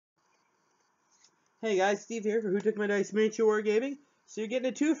Hey guys, Steve here for Who Took My Dice Miniature Wargaming. So you're getting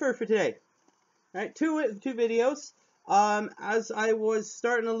a twofer for today. Alright, two videos. As I was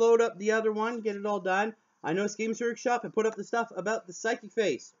starting to load up the other one, get it all done, I noticed Games Workshop had put up the stuff about the psychic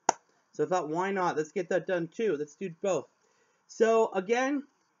phase. So I thought, why not? Let's get that done too. Let's do both. So again,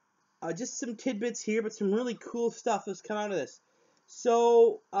 just some tidbits here, but some really cool stuff that's come out of this.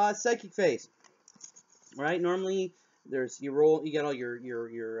 So, psychic phase. Right? Normally, there's you get all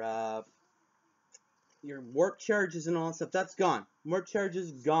your warp charges and all that stuff. That's gone. Warp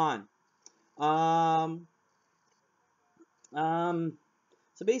charges gone. So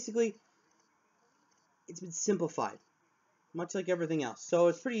basically, it's been simplified, much like everything else. So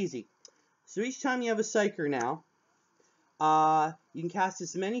it's pretty easy. So each time you have a Psyker now, you can cast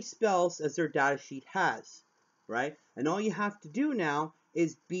as many spells as their data sheet has, right? And all you have to do now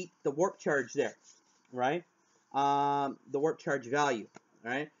is beat the warp charge there, right? The warp charge value,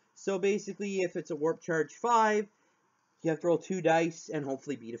 right? So basically, if it's a warp charge 5, you have to roll 2 dice and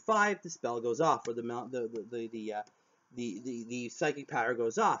hopefully beat a 5. The spell goes off, or the psychic power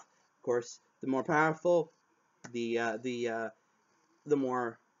goes off. Of course, the more powerful, the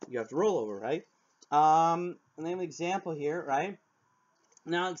more you have to roll over, right? And I have an example here, right?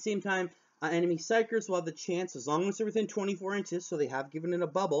 Now, at the same time, enemy psychers will have the chance, as long as they're within 24 inches, so they have given it a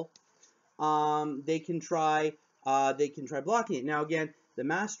bubble. They can try blocking it. Now, again, the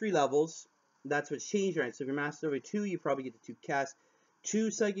mastery levels, that's what's changed, right? So if you're master level 2, you probably get to cast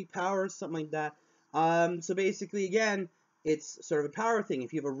 2 psychic powers, something like that. So basically, again, it's sort of a power thing.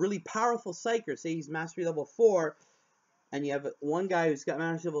 If you have a really powerful psyker, say he's mastery level 4, and you have one guy who's got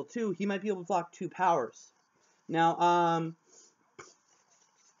mastery level 2, he might be able to block 2 powers. Now,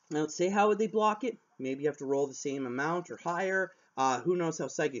 let's say, how would they block it? Maybe you have to roll the same amount or higher. Who knows how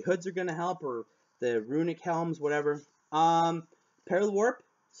psychic hoods are going to help, or the runic helms, whatever. Peril Warp,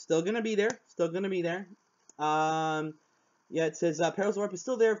 still going to be there. Yeah, it says Peril's Warp is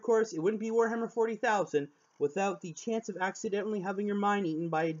still there, of course. It wouldn't be Warhammer 40,000 without the chance of accidentally having your mind eaten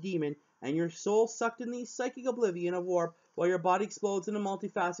by a demon and your soul sucked in the psychic oblivion of warp while your body explodes in a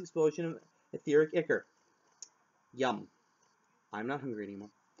multi-fast explosion of etheric ichor. Yum. I'm not hungry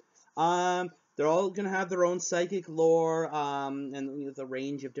anymore. They're all going to have their own psychic lore, and the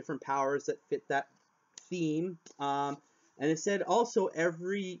range of different powers that fit that theme. And it said also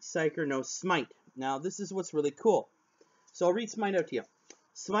every psyker knows Smite. Now, this is what's really cool. So I'll read Smite out to you.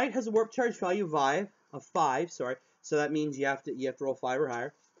 Smite has a warp charge value of 5, so that means you have to roll 5 or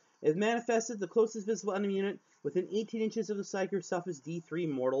higher. If manifested, the closest visible enemy unit within 18 inches of the psyker suffers D3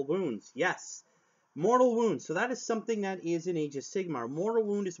 mortal wounds. Yes. Mortal wound. So that is something that is in Age of Sigmar. Mortal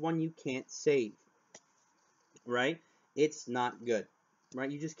wound is one you can't save. Right? It's not good.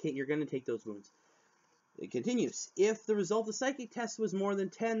 Right? You just can't. You're going to take those wounds. It continues. If the result of the psychic test was more than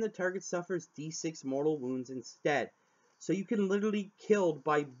 10, the target suffers D6 mortal wounds instead. So you can literally kill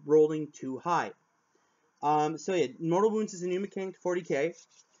by rolling too high. So yeah, mortal wounds is a new mechanic to 40K.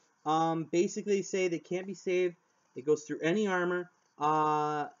 Basically, they say they can't be saved. It goes through any armor.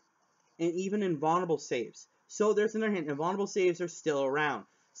 And even invulnerable saves. So there's another hint. Invulnerable saves are still around.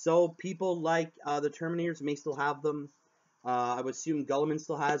 So people like the Terminators may still have them. I would assume Gulliman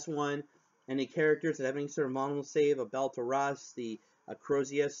still has one. Any characters that have any sort of vulnerable save, a Beltorus, the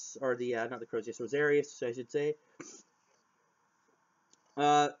Crozius, or the not the Crozius, Rosarius, I should say.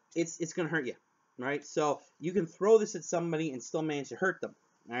 It's gonna hurt you, right? So you can throw this at somebody and still manage to hurt them,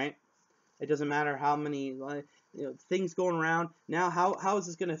 all right? It doesn't matter how many things going around. Now, how is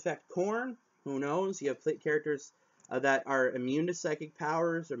this going to affect Khorne? Who knows? You have characters that are immune to psychic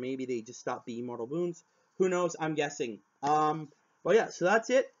powers, or maybe they just stop being mortal wounds. Who knows? I'm guessing. Well, yeah, so that's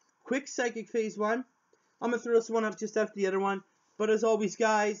it. Quick psychic phase 1. I'm going to throw this one up just after the other one. But as always,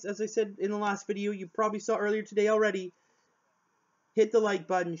 guys, as I said in the last video, you probably saw earlier today already, hit the like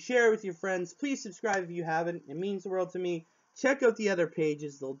button, share with your friends. Please subscribe if you haven't. It means the world to me. Check out the other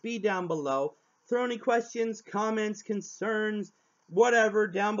pages. They'll be down below. Throw any questions, comments, concerns, whatever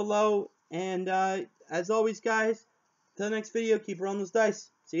down below. And as always, guys, till the next video, keep rolling those dice.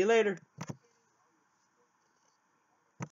 See you later.